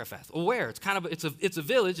village of Zarephath. Well, where? It's a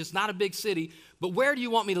village. It's not a big city. But where do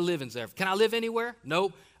you want me to live in Zarephath? Can I live anywhere?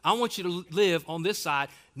 Nope. I want you to live on this side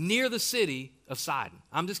near the city of Sidon.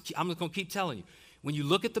 I'm just going to keep telling you. When you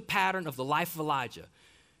look at the pattern of the life of Elijah,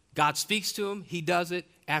 God speaks to him. He does it.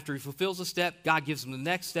 After he fulfills a step, God gives him the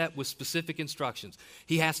next step with specific instructions.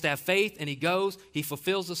 He has to have faith, and he goes. He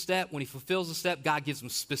fulfills a step. When he fulfills a step, God gives him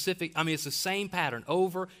specific. It's the same pattern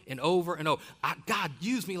over and over and over. God,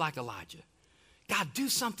 use me like Elijah. God, do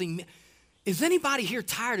something. Is anybody here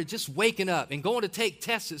tired of just waking up and going to take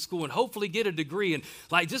tests at school and hopefully get a degree and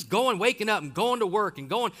like just waking up and going to work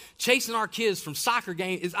and chasing our kids from soccer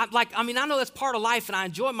games? I know that's part of life and I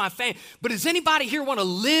enjoy my family, but does anybody here want to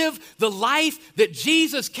live the life that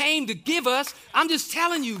Jesus came to give us? I'm just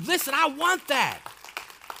telling you, listen, I want that.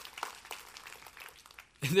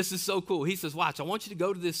 And this is so cool. He says, watch, I want you to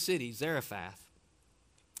go to this city, Zarephath.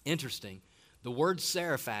 Interesting. The word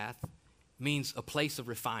Zarephath means a place of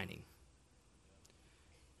refining.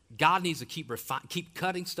 God needs to keep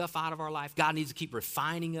cutting stuff out of our life. God needs to keep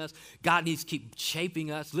refining us. God needs to keep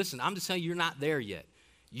shaping us. Listen, I'm just telling you, you're not there yet.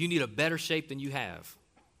 You need a better shape than you have.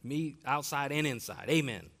 Me, outside and inside.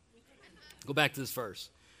 Amen. Go back to this verse.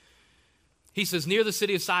 He says, near the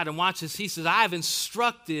city of Sidon, watch this. He says, I have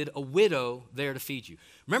instructed a widow there to feed you.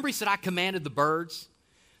 Remember he said, I commanded the birds?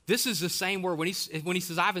 This is the same word. When he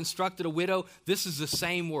says, I've instructed a widow, this is the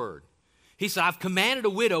same word. He said, I've commanded a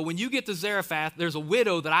widow. When you get to Zarephath, there's a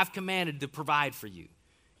widow that I've commanded to provide for you.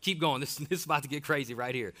 Keep going. This is about to get crazy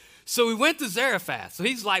right here. So we went to Zarephath. So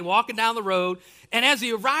he's like walking down the road. And as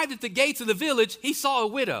he arrived at the gates of the village, he saw a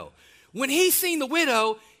widow. When he seen the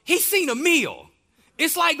widow, he seen a meal.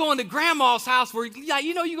 It's like going to grandma's house where,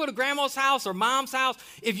 you go to grandma's house or mom's house.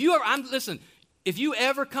 Listen, if you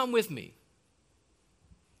ever come with me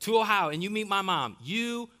to Ohio and you meet my mom,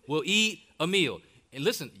 you will eat a meal. And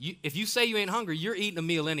listen, if you say you ain't hungry, you're eating a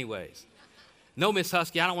meal anyways. No, Miss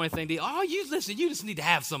Husky, I don't want anything to eat. Oh, you just need to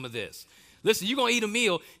have some of this. Listen, you're going to eat a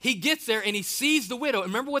meal. He gets there and he sees the widow.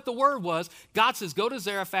 And remember what the word was. God says, go to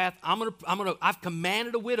Zarephath. I've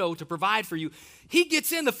commanded a widow to provide for you. He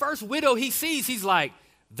gets in, the first widow he sees, he's like,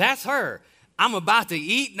 that's her. I'm about to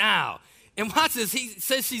eat now. And watch this. He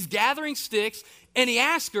says she's gathering sticks, and he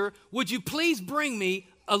asks her, would you please bring me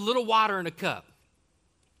a little water in a cup?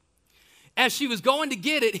 As she was going to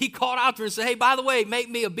get it, he called out to her and said, hey, by the way, make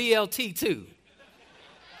me a BLT too.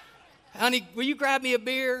 Honey, will you grab me a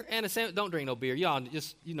beer and a sandwich? Don't drink no beer. Y'all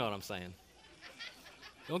just, you know what I'm saying.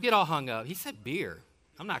 Don't get all hung up. He said beer.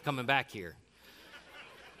 I'm not coming back here.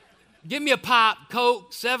 Give me a pop,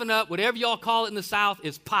 Coke, 7-Up, whatever y'all call it in the South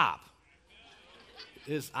is pop.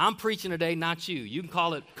 I'm preaching today, not you. You can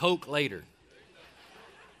call it Coke later.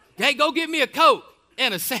 Hey, go get me a Coke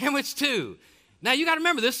and a sandwich too. Now, you got to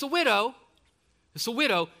remember, this is a widow. This is a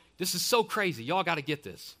widow. This is so crazy. Y'all got to get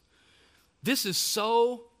this. This is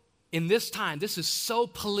so, in this time, this is so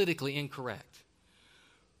politically incorrect.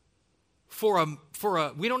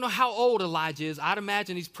 We don't know how old Elijah is. I'd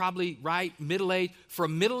imagine he's probably middle-aged. For a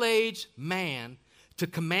middle-aged man to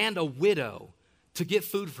command a widow to get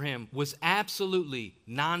food for him was absolutely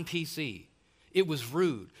non-PC. It was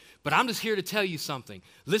rude. But I'm just here to tell you something.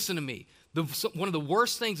 Listen to me. One of the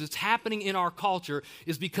worst things that's happening in our culture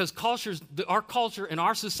is because our culture and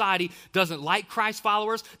our society doesn't like Christ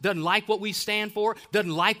followers, doesn't like what we stand for,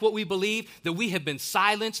 doesn't like what we believe, that we have been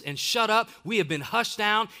silenced and shut up. We have been hushed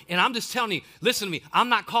down. And I'm just telling you, listen to me. I'm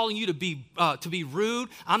not calling you to be rude.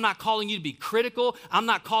 I'm not calling you to be critical. I'm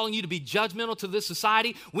not calling you to be judgmental to this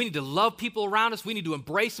society. We need to love people around us. We need to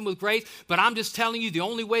embrace them with grace. But I'm just telling you, the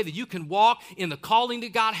only way that you can walk in the calling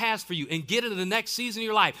that God has for you and get into the next season of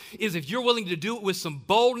your life is if you're willing to do it with some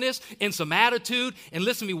boldness and some attitude. And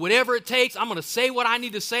listen to me, whatever it takes, I'm going to say what I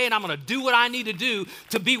need to say, and I'm going to do what I need to do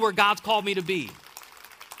to be where God's called me to be.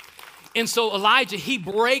 And so Elijah, he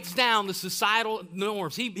breaks down the societal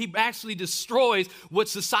norms. He actually destroys what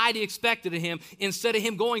society expected of him. Instead of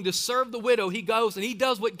him going to serve the widow, he goes and he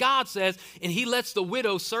does what God says, and he lets the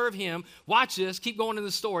widow serve him. Watch this. Keep going in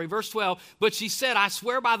the story. Verse 12. But she said, I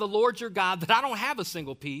swear by the Lord your God that I don't have a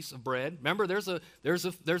single piece of bread. Remember, there's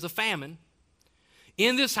a famine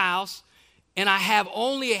in this house, and I have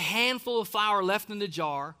only a handful of flour left in the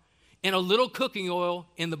jar and a little cooking oil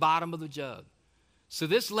in the bottom of the jug. So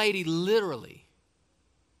this lady literally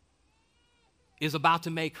is about to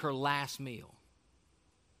make her last meal.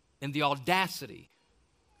 And the audacity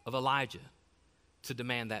of Elijah to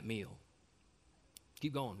demand that meal.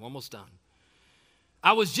 Keep going, we're almost done.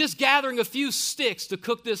 I was just gathering a few sticks to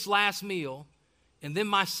cook this last meal, and then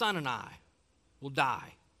my son and I will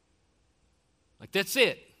die. Like, that's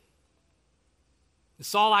it.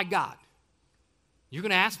 That's all I got. You're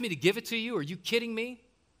going to ask me to give it to you? Are you kidding me?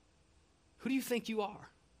 Who do you think you are?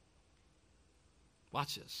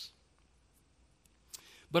 Watch this.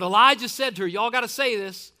 But Elijah said to her, y'all got to say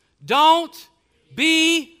this, don't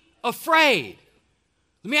be afraid.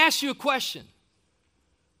 Let me ask you a question.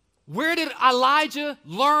 Where did Elijah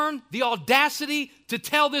learn the audacity to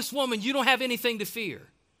tell this woman, you don't have anything to fear?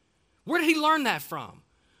 Where did he learn that from?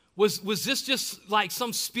 Was this just like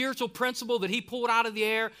some spiritual principle that he pulled out of the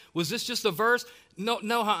air? Was this just a verse? No.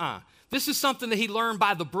 This is something that he learned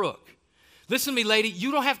by the brook. Listen to me, lady.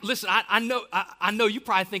 You don't have, listen, I know you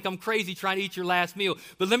probably think I'm crazy trying to eat your last meal,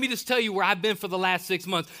 but let me just tell you where I've been for the last 6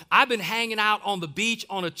 months. I've been hanging out on the beach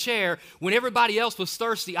on a chair. When everybody else was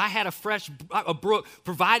thirsty, I had a brook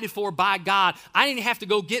provided for by God. I didn't have to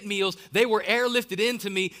go get meals. They were airlifted into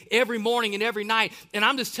me every morning and every night. And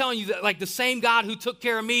I'm just telling you that, like, the same God who took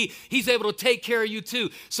care of me, he's able to take care of you too.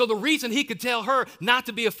 So the reason he could tell her not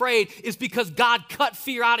to be afraid is because God cut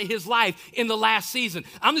fear out of his life in the last season.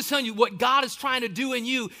 I'm just telling you what God is trying to do in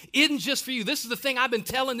you isn't just for you. This is the thing I've been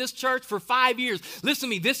telling this church for 5 years. Listen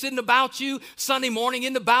to me, this isn't about you. Sunday morning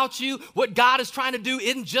isn't about you. What God is trying to do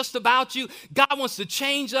isn't just about you. God wants to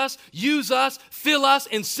change us, use us, fill us,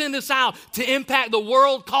 and send us out to impact the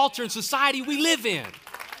world, culture, and society we live in.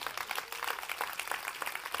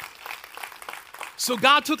 So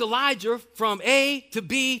God took Elijah from A to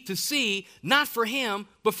B to C, not for him,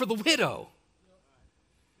 but for the widow.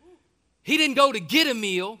 He didn't go to get a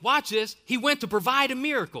meal. Watch this. He went to provide a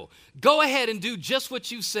miracle. Go ahead and do just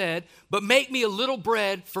what you said, but make me a little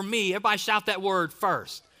bread for me. Everybody shout that word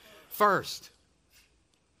first. First.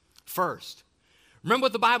 Remember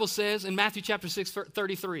what the Bible says in Matthew chapter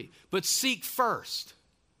 6:33. But seek first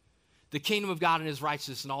the kingdom of God and his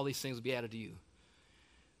righteousness, and all these things will be added to you.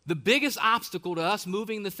 The biggest obstacle to us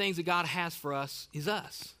moving the things that God has for us is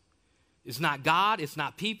us. It's not God, it's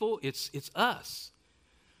not people, it's us.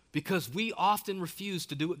 Because we often refuse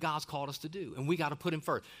to do what God's called us to do, and we got to put him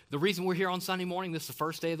first. The reason we're here on Sunday morning, this is the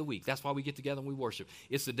first day of the week. That's why we get together and we worship.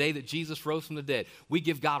 It's the day that Jesus rose from the dead. We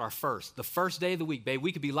give God our first, the first day of the week, babe.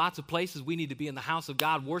 We could be lots of places. We need to be in the house of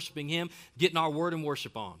God, worshiping him, getting our word and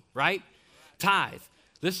worship on, right? Tithe.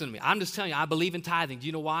 Listen to me. I'm just telling you, I believe in tithing. Do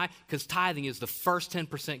you know why? Because tithing is the first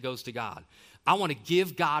 10% goes to God. I want to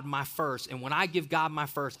give God my first, and when I give God my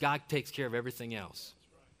first, God takes care of everything else.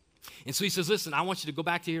 And so he says, listen, I want you to go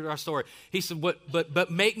back to hear our story. He said,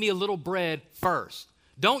 but make me a little bread first.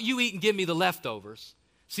 Don't you eat and give me the leftovers.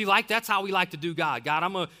 See, that's how we like to do God. God,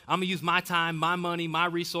 I'm gonna use my time, my money, my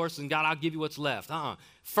resources, and God, I'll give you what's left.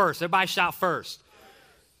 First. Everybody shout first.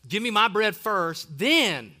 Give me my bread first,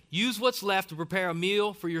 then use what's left to prepare a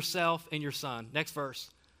meal for yourself and your son. Next verse.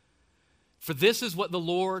 For this is what the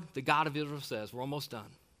Lord, the God of Israel, says. We're almost done.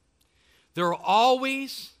 There will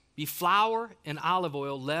always be flour and olive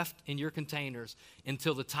oil left in your containers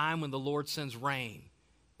until the time when the Lord sends rain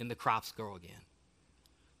and the crops grow again.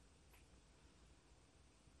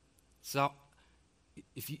 So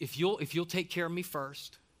if you'll take care of me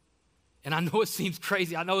first, and I know it seems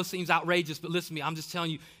crazy, I know it seems outrageous, but listen to me, I'm just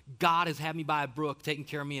telling you, God has had me by a brook taking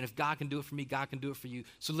care of me, and if God can do it for me, God can do it for you.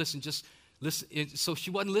 So listen, just listen. So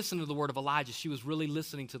she wasn't listening to the word of Elijah, she was really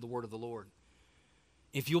listening to the word of the Lord.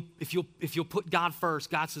 If you'll put God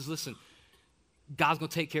first, God says, listen, God's going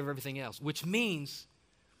to take care of everything else, which means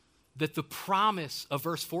that the promise of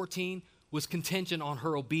verse 14 was contingent on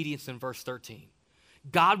her obedience in verse 13.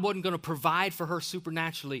 God wasn't going to provide for her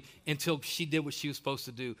supernaturally until she did what she was supposed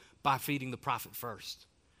to do by feeding the prophet first,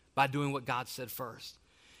 by doing what God said first.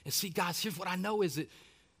 And see, guys, here's what I know is that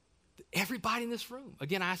everybody in this room,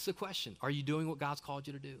 again, I ask the question, are you doing what God's called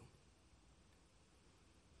you to do?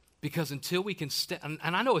 Because until we can and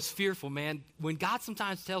I know it's fearful, man. When God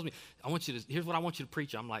sometimes tells me, here's what I want you to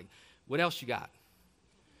preach. I'm like, what else you got?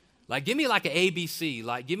 Like, give me like an ABC.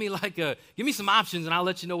 Like, give me some options and I'll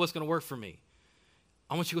let you know what's going to work for me.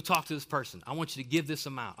 I want you to go talk to this person. I want you to give this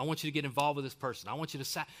amount. I want you to get involved with this person. I want you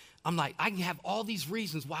to I'm like, I can have all these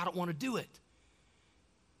reasons why I don't want to do it.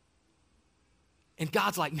 And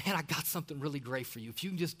God's like, man, I got something really great for you. If you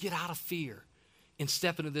can just get out of fear and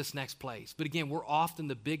step into this next place. But again, we're often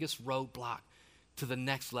the biggest roadblock to the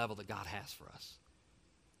next level that God has for us.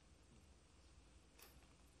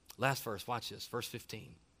 Last verse, watch this, verse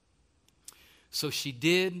 15. So she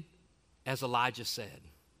did as Elijah said.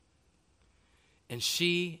 And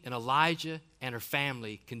she and Elijah and her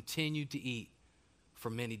family continued to eat for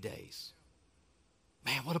many days.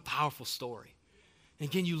 Man, what a powerful story. And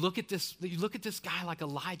again, you look at this guy like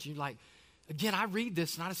Elijah, you're like, again, I read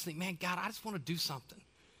this and I just think, man, God, I just want to do something.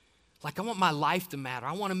 Like, I want my life to matter.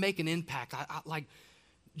 I want to make an impact. Like,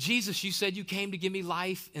 Jesus, you said you came to give me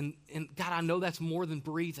life, and God, I know that's more than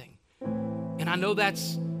breathing. And I know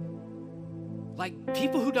that's, like,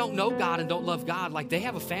 people who don't know God and don't love God, like, they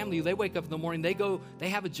have a family, they wake up in the morning, they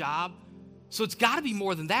have a job. So it's got to be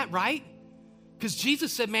more than that, right? Because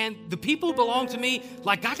Jesus said, man, the people who belong to me,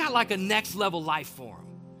 like, I got like a next level life for them.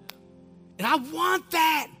 And I want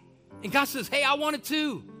that. And God says, hey, I want it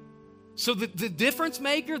too. So the difference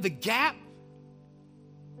maker, the gap,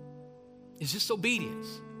 is just obedience.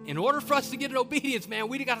 In order for us to get an obedience, man,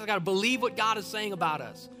 we got to believe what God is saying about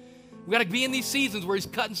us. We got to be in these seasons where he's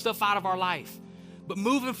cutting stuff out of our life. But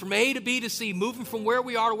moving from A to B to C, moving from where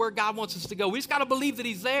we are to where God wants us to go, we just got to believe that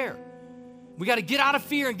he's there. We got to get out of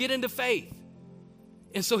fear and get into faith.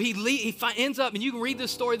 And so he ends up, and you can read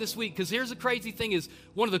this story this week, because here's the crazy thing is,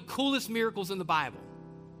 one of the coolest miracles in the Bible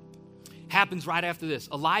happens right after this.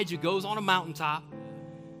 Elijah goes on a mountaintop,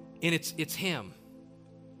 and it's him.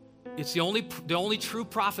 It's the only true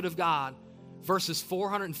prophet of God versus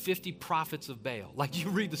 450 prophets of Baal. Like, you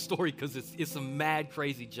read the story because it's some mad,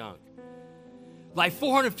 crazy junk. Like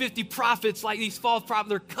 450 prophets, like these false prophets,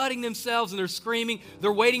 they're cutting themselves and they're screaming.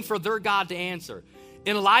 They're waiting for their God to answer.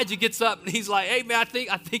 And Elijah gets up and he's like, hey, man,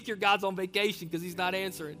 I think your God's on vacation because he's not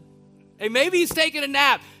answering. Hey, maybe he's taking a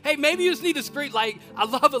nap. Hey, maybe you just need to scream. Like, I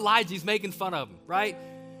love Elijah. He's making fun of him, right?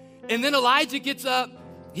 And then Elijah gets up.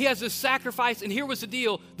 He has this sacrifice. And here was the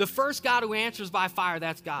deal. The first God who answers by fire,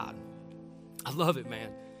 that's God. I love it, man.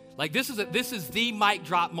 Like, this is the mic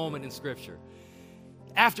drop moment in Scripture.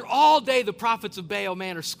 After all day, the prophets of Baal,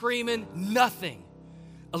 man, are screaming, nothing.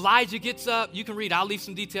 Elijah gets up. You can read. I'll leave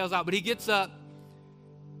some details out. But he gets up,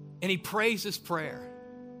 and he prays this prayer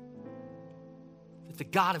that the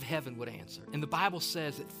God of heaven would answer. And the Bible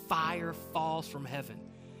says that fire falls from heaven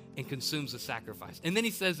and consumes the sacrifice. And then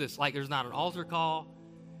he says this, like there's not an altar call.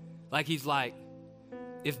 Like he's like,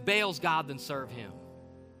 if Baal's God, then serve him.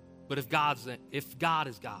 But if God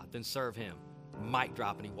is God, then serve him. Mic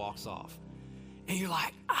drop, and he walks off. And you're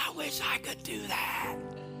like, I wish I could do that.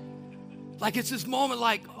 Like it's this moment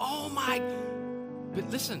like, oh my. But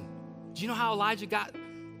listen, do you know how Elijah got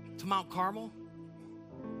to Mount Carmel?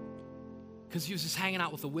 Because he was just hanging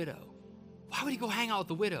out with a widow. Why would he go hang out with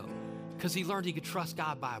the widow? Because he learned he could trust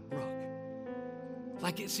God by a brook.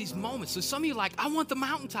 Like it's these moments. So some of you are like, I want the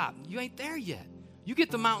mountaintop. You ain't there yet. You get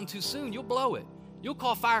the mountain too soon, you'll blow it. You'll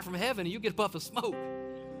call fire from heaven and you'll get a puff of smoke.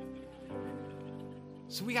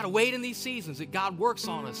 So we got to wait in these seasons that God works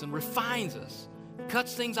on us and refines us,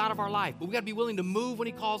 cuts things out of our life. But we got to be willing to move when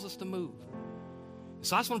he calls us to move.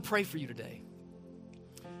 So I just want to pray for you today.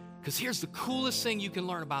 Because here's the coolest thing you can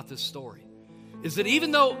learn about this story. Is that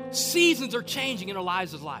even though seasons are changing in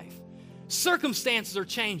Elijah's life, circumstances are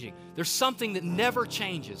changing, there's something that never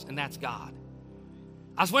changes, and that's God.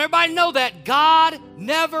 I just want everybody to know that God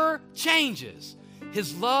never changes.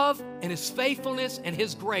 His love and his faithfulness and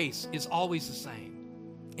his grace is always the same.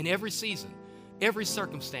 In every season, every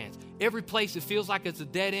circumstance, every place it feels like it's a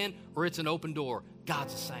dead end or it's an open door,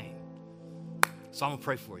 God's the same. So I'm going to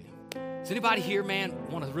pray for you. Does anybody here, man,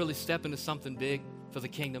 want to really step into something big for the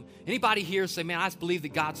kingdom? Anybody here say, man, I just believe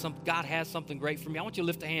that God has something great for me. I want you to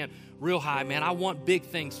lift a hand real high, man. I want big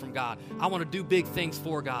things from God. I want to do big things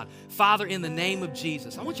for God. Father, in the name of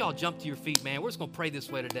Jesus, I want y'all to jump to your feet, man. We're just going to pray this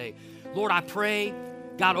way today. Lord, I pray,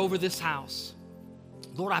 God, over this house.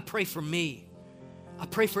 Lord, I pray for me. I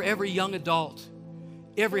pray for every young adult,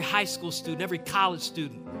 every high school student, every college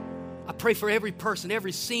student. I pray for every person,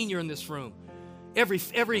 every senior in this room.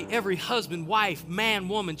 Every husband, wife, man,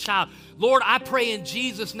 woman, child. Lord, I pray in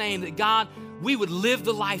Jesus' name that, God, we would live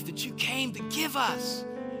the life that you came to give us,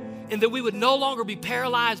 and that we would no longer be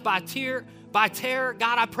paralyzed by terror.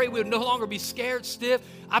 God, I pray we would no longer be scared, stiff.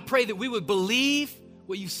 I pray that we would believe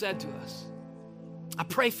what you said to us. I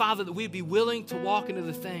pray, Father, that we'd be willing to walk into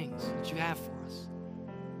the things that you have for us.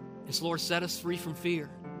 And so, Lord, set us free from fear.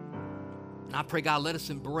 And I pray, God, let us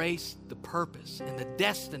embrace the purpose and the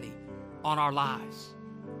destiny on our lives.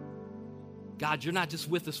 God, you're not just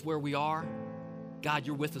with us where we are. God,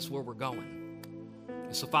 you're with us where we're going.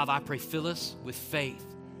 And so, Father, I pray, fill us with faith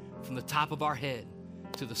from the top of our head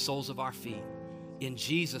to the soles of our feet. In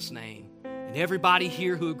Jesus' name. And everybody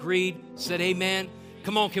here who agreed said amen.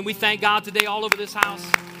 Come on, can we thank God today all over this house?